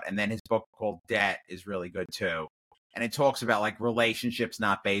about. And then his book called Debt is really good too. And it talks about relationships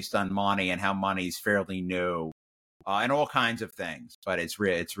not based on money and how money is fairly new, and all kinds of things. But it's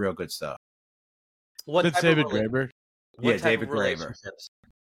real good stuff. What That's David Graeber. Yeah, David Graeber.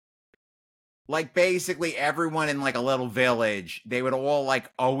 Basically everyone in a little village, they would all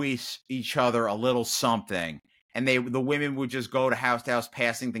owe each other a little something. And the women would just go to house,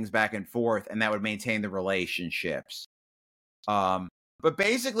 passing things back and forth, and that would maintain the relationships. But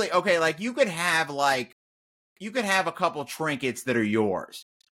basically, okay, you could have a couple trinkets that are yours,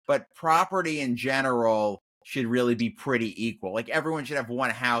 but property in general should really be pretty equal. Everyone should have one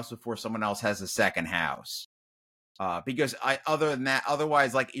house before someone else has a second house. Because other than that,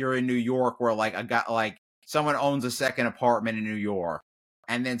 otherwise, you're in New York where someone owns a second apartment in New York.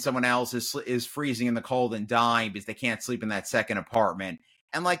 And then someone else is freezing in the cold and dying because they can't sleep in that second apartment.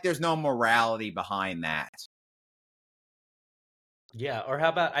 And there's no morality behind that. Yeah, or how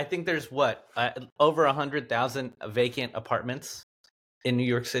about, I think there's over 100,000 vacant apartments in New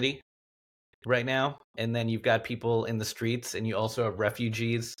York City right now. And then you've got people in the streets, and you also have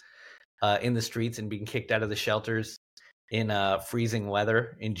refugees in the streets and being kicked out of the shelters in freezing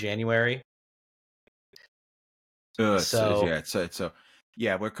weather in January.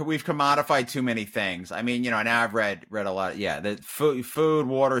 Yeah, we've commodified too many things. I mean, now I've read a lot. Yeah, the food,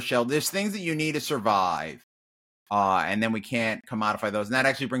 water, shelter. There's things that you need to survive, and then we can't commodify those. And that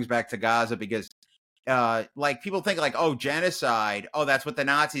actually brings back to Gaza because, people think oh, genocide. Oh, that's what the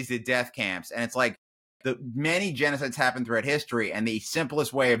Nazis did, death camps. And it's the many genocides happen throughout history, and the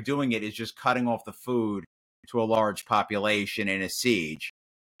simplest way of doing it is just cutting off the food to a large population in a siege.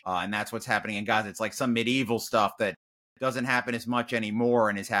 And that's what's happening in Gaza. It's some medieval stuff that doesn't happen as much anymore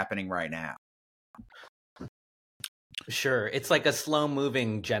and is happening right now. Sure. It's a slow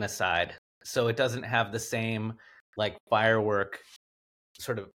moving genocide. So it doesn't have the same firework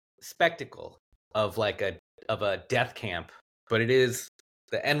sort of spectacle of a death camp, but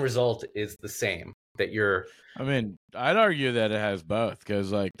the end result is the same, that I mean, I'd argue that it has both,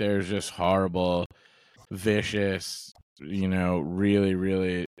 because there's just horrible, vicious, really,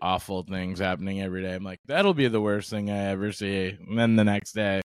 really awful things happening every day. I'm that'll be the worst thing I ever see. And then the next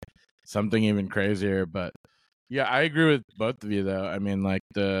day, something even crazier. But yeah, I agree with both of you, though. I mean,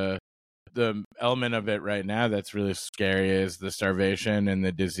 the element of it right now that's really scary is the starvation and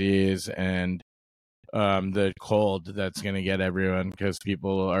the disease and the cold that's going to get everyone, because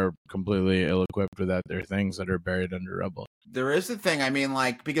people are completely ill-equipped without their things that are buried under rubble. There is the thing, I mean,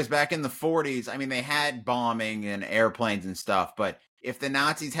 because back in the 40s, I mean, they had bombing and airplanes and stuff, but if the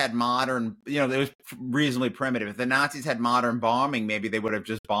Nazis had modern, it was reasonably primitive. If the Nazis had modern bombing, maybe they would have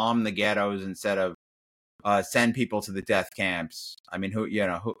just bombed the ghettos instead of send people to the death camps. I mean, who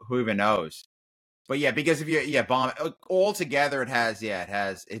even knows? But yeah, because if you bomb altogether, it has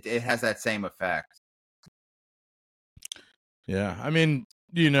that same effect. Yeah, I mean,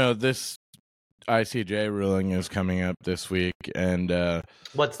 this ICJ ruling is coming up this week, and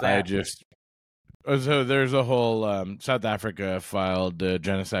what's that? So there's a whole South Africa filed a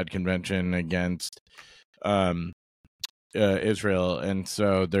genocide convention against Israel, and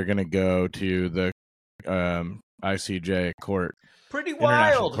so they're going to go to the ICJ court. Pretty wild.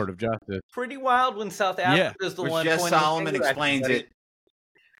 International Court of Justice. Pretty wild when South Africa is the one. Jess Solomon explains it.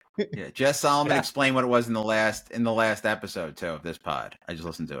 Yeah, Jess Solomon explained what it was in the last episode too of this pod. I just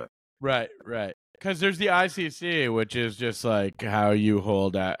listened to it. Right. Because there's the ICC, which is just how you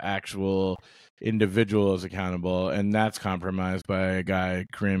hold actual individuals accountable, and that's compromised by a guy,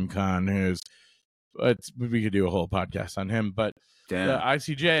 Karim Khan, we could do a whole podcast on him, but Damn. The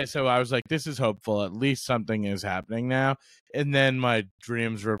ICJ. So I was this is hopeful. At least something is happening now. And then my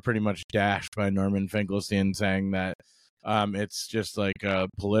dreams were pretty much dashed by Norman Finkelstein saying that it's just a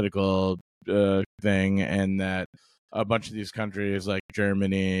political thing, and that a bunch of these countries like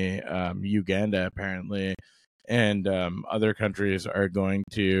Germany, Uganda, apparently, and other countries are going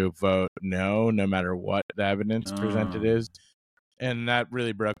to vote no matter what the evidence presented is. And that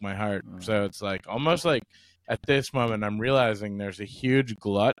really broke my heart. So it's almost at this moment, I'm realizing there's a huge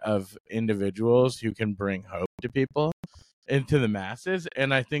glut of individuals who can bring hope to people, into the masses.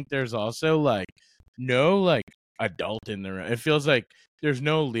 And I think there's also no adult in the room. It feels there's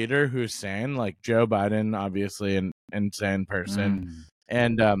no leader who's sane, Joe Biden, obviously an insane person.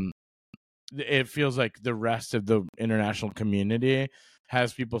 And it feels the rest of the international community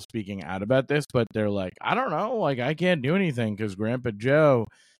has people speaking out about this, but they're I don't know, I can't do anything because Grandpa Joe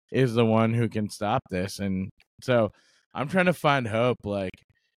is the one who can stop this. And so I'm trying to find hope,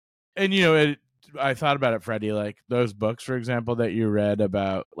 and I thought about it, Freddie, like those books, for example, that you read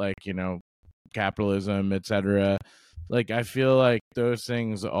about, like, capitalism, etc. Like, I feel like those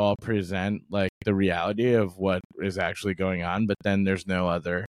things all present like the reality of what is actually going on, but then there's no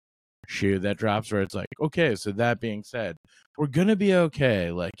other shoe that drops where it's like, okay, so that being said, we're gonna be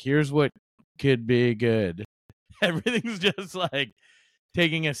okay. Like, here's what could be good. Everything's just like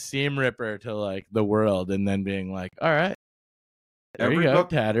taking a seam ripper to like the world and then being like, all right, there Every you go, book,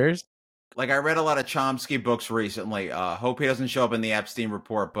 tatters. like I read a lot of Chomsky books recently. Hope he doesn't show up in the Epstein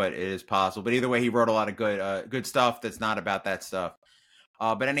report, but it is possible. But either way, he wrote a lot of good stuff that's not about that stuff.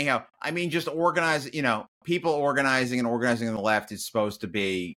 But anyhow, I mean, just organize. People organizing and organizing on the left is supposed to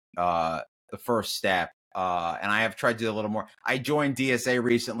be the first step. And I have tried to do a little more. I joined DSA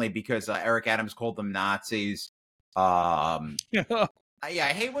recently because Eric Adams called them Nazis. Yeah,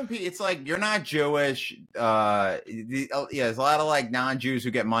 I hate when people. It's like, you're not Jewish. There's a lot of like non-Jews who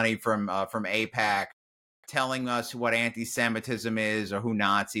get money from AIPAC, telling us what anti-Semitism is or who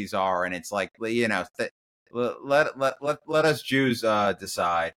Nazis are, and it's like, let us Jews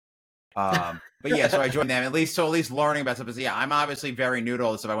decide. But yeah, so I joined them at least learning about stuff. Yeah, I'm obviously very new to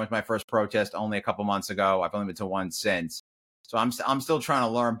all this stuff. I went to my first protest only a couple months ago. I've only been to one since, so I'm still trying to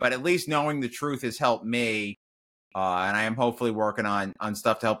learn. But at least knowing the truth has helped me. And I am hopefully working on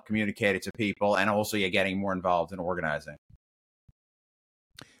stuff to help communicate it to people, and also getting more involved in organizing.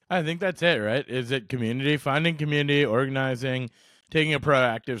 I think that's it, right? Is it community? Finding community, organizing, taking a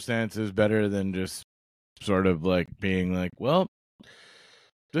proactive stance is better than just sort of like being like, well,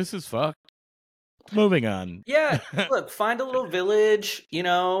 this is fucked. Moving on. Yeah, look, find a little village,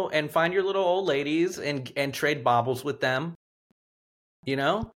 and find your little old ladies and trade baubles with them.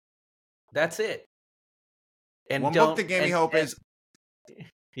 That's it. And one book that gave me hope is,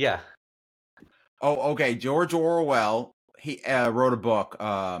 yeah. Oh, okay. George Orwell. He wrote a book.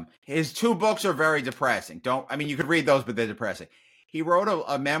 His two books are very depressing. You could read those, but they're depressing. He wrote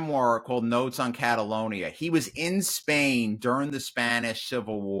a memoir called Notes on Catalonia. He was in Spain during the Spanish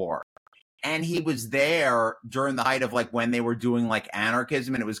Civil War. And he was there during the height of like when they were doing like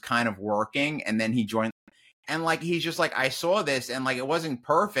anarchism, and it was kind of working. And then he joined. And like, he's just like, I saw this and like, it wasn't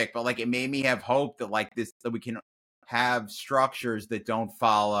perfect, but like, it made me have hope that like that we can have structures that don't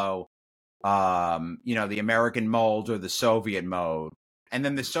follow, the American mold or the Soviet mode. And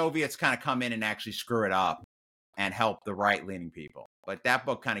then the Soviets kind of come in and actually screw it up and help the right leaning people. But that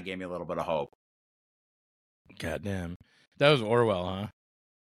book kind of gave me a little bit of hope. Goddamn. That was Orwell, huh?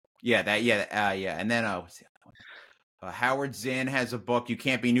 Yeah, and then what's the other one? Howard Zinn has a book, You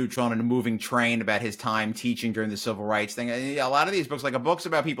Can't Be Neutral on a Moving Train, about his time teaching during the civil rights thing. A lot of these books, like books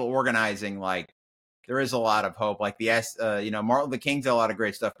about people organizing, like there is a lot of hope. Like Martin Luther King did a lot of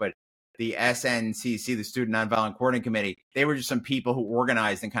great stuff, but the SNCC, the Student Nonviolent Coordinating Committee, they were just some people who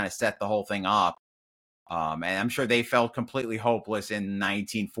organized and kind of set the whole thing up. And I'm sure they felt completely hopeless in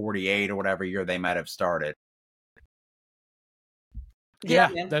 1948 or whatever year they might have started.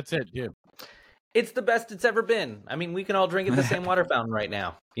 Yeah, that's it. Yeah. It's the best it's ever been. I mean, we can all drink at the same water fountain right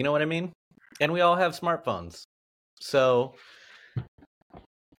now. You know what I mean? And we all have smartphones. So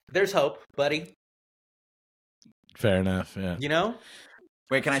there's hope, buddy. Fair enough, yeah.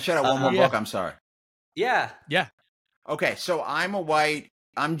 Wait, can I shout out one more book? I'm sorry. Yeah. Okay, so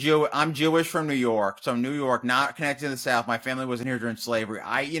I'm Jewish from New York. So New York, not connected to the South. My family wasn't here during slavery.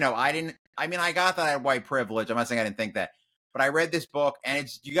 I got that I had white privilege. I'm not saying I didn't think that. But I read this book, and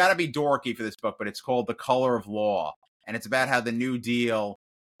you got to be dorky for this book, but it's called The Color of Law. And it's about how the New Deal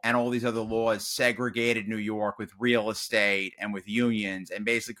and all these other laws segregated New York with real estate and with unions, and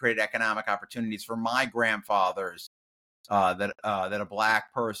basically created economic opportunities for my grandfathers that a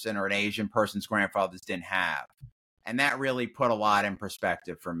black person or an Asian person's grandfathers didn't have. And that really put a lot in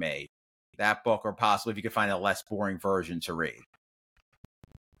perspective for me. That book, or possibly if you could find a less boring version to read.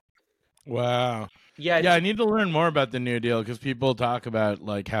 Wow. Yeah, I need to learn more about the New Deal, because people talk about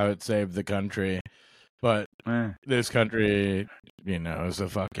like how it saved the country, but this country, is a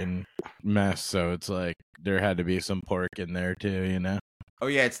fucking mess. So it's like there had to be some pork in there too, Oh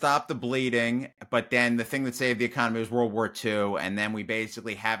yeah, it stopped the bleeding, but then the thing that saved the economy was World War II, and then we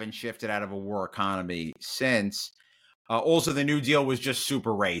basically haven't shifted out of a war economy since. Also, the New Deal was just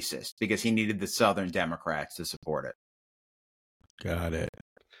super racist because he needed the Southern Democrats to support it. Got it.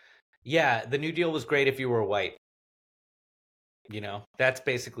 Yeah, the New Deal was great if you were white. That's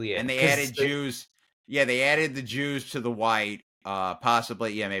basically it. And they added Jews. Yeah, they added the Jews to the white,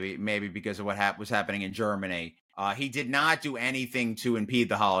 possibly, maybe because of what was happening in Germany. He did not do anything to impede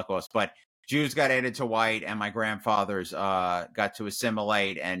the Holocaust, but Jews got added to white, and my grandfathers got to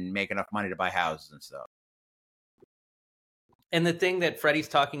assimilate and make enough money to buy houses and stuff. And the thing that Freddie's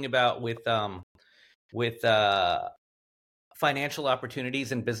talking about with with financial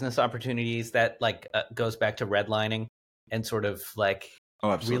opportunities and business opportunities that goes back to redlining and sort of like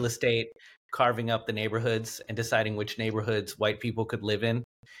real estate, carving up the neighborhoods and deciding which neighborhoods white people could live in.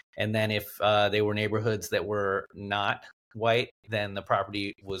 And then if they were neighborhoods that were not white, then the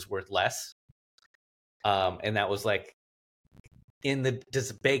property was worth less. And that was like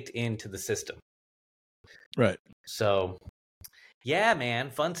just baked into the system. Right. So yeah,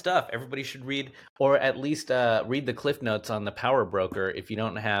 man, fun stuff. Everybody should read, or at least read the cliff notes on the Power Broker if you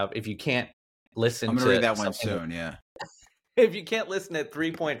can't listen. I'm gonna read that one soon. Yeah. If you can't listen at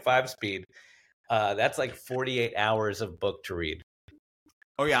 3.5 speed, that's like 48 hours of book to read.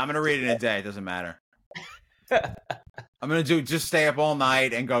 Oh yeah, I'm gonna read it in a day. It doesn't matter. I'm gonna just stay up all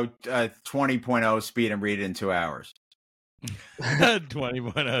night and go 20.0 speed and read it in 2 hours.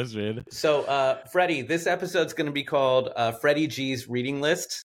 20.0 speed. So, Freddie, this episode's going to be called Freddie G's Reading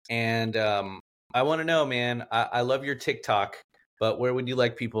List. And I want to know, man, I love your TikTok, but where would you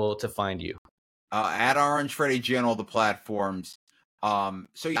like people to find you? At Orange Freddie G on all the platforms.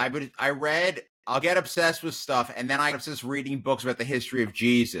 So yeah, I'll get obsessed with stuff, and then I get obsessed reading books about the history of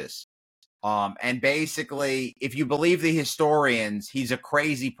Jesus. And basically, if you believe the historians, he's a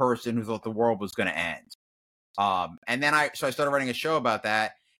crazy person who thought the world was going to end. And then I started writing a show about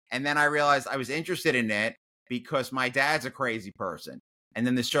that. And then I realized I was interested in it because my dad's a crazy person. And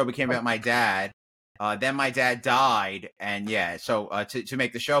then this show became about my dad. Then my dad died. And yeah, so to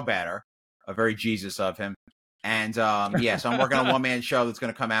make the show better, very Jesus of him. And so I'm working on a one-man show that's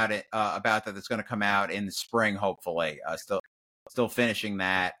going to come out about that. That's going to come out in the spring, hopefully. Still finishing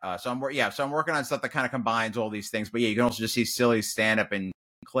that. So I'm working on stuff that kind of combines all these things. But yeah, you can also just see silly stand-up and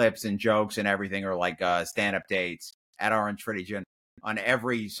clips and jokes and everything, or like stand-up dates at Orange Freddy G on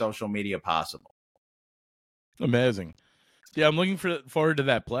every social media possible. Amazing. Yeah, I'm looking forward to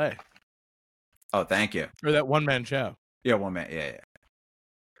that play. Oh, thank you. Or that one-man show. Yeah, one man. Yeah.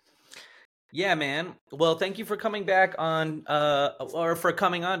 Yeah, man. Well, thank you for coming back on, or for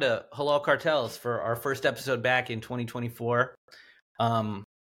coming on to Halal Cartels for our first episode back in 2024.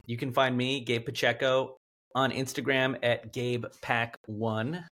 You can find me, Gabe Pacheco, on Instagram at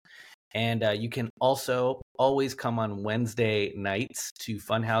GabePack1. And you can also always come on Wednesday nights to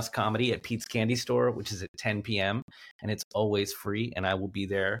Funhouse Comedy at Pete's Candy Store, which is at 10 p.m. And it's always free. And I will be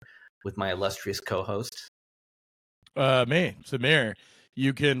there with my illustrious co-host. Me, Samir.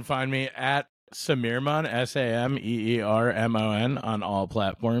 You can find me at Sameermon, Sameermon, on all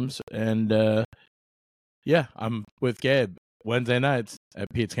platforms. And yeah, I'm with Gabe Wednesday nights at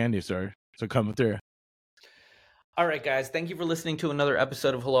Pete's Candy Store. So come through. All right, guys. Thank you for listening to another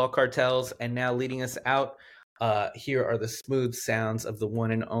episode of Halal Cartels. And now leading us out, here are the smooth sounds of the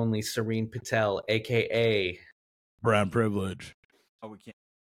one and only Serene Patel, a.k.a. Brown Privilege. Oh, we can't.